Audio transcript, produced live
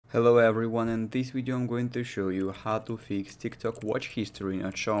Hello everyone, in this video I'm going to show you how to fix TikTok watch history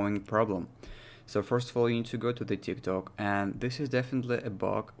not showing problem. So first of all, you need to go to the TikTok, and this is definitely a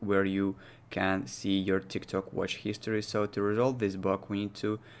bug where you can see your TikTok watch history. So to resolve this bug, we need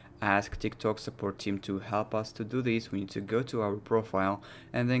to ask TikTok support team to help us to do this. We need to go to our profile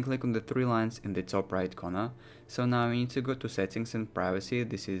and then click on the three lines in the top right corner. So now we need to go to settings and privacy.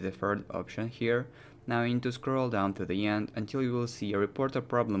 This is the third option here. Now you need to scroll down to the end until you will see a report a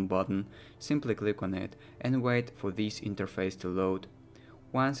problem button. Simply click on it and wait for this interface to load.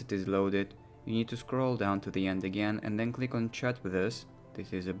 Once it is loaded, you need to scroll down to the end again and then click on chat with us.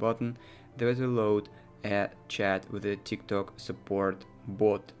 This is a button that will load a chat with a TikTok support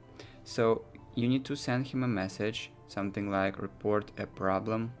bot. So you need to send him a message, something like report a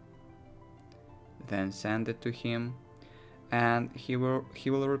problem, then send it to him, and he will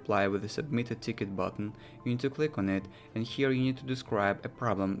reply with the submit a ticket button. You need to click on it, and here you need to describe a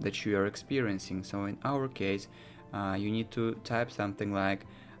problem that you are experiencing. So in our case, you need to type something like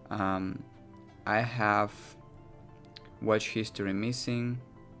I have watch history missing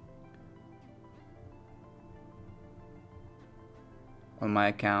on my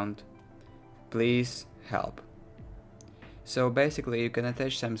account, please help. So basically you can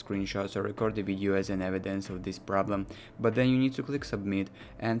attach some screenshots or record the video as an evidence of this problem, but then you need to click submit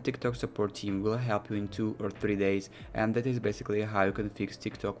and TikTok support team will help you in 2 or 3 days, and that is basically how you can fix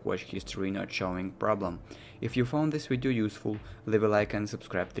TikTok watch history not showing problem. If you found this video useful, leave a like and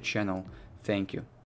subscribe to the channel. Thank you.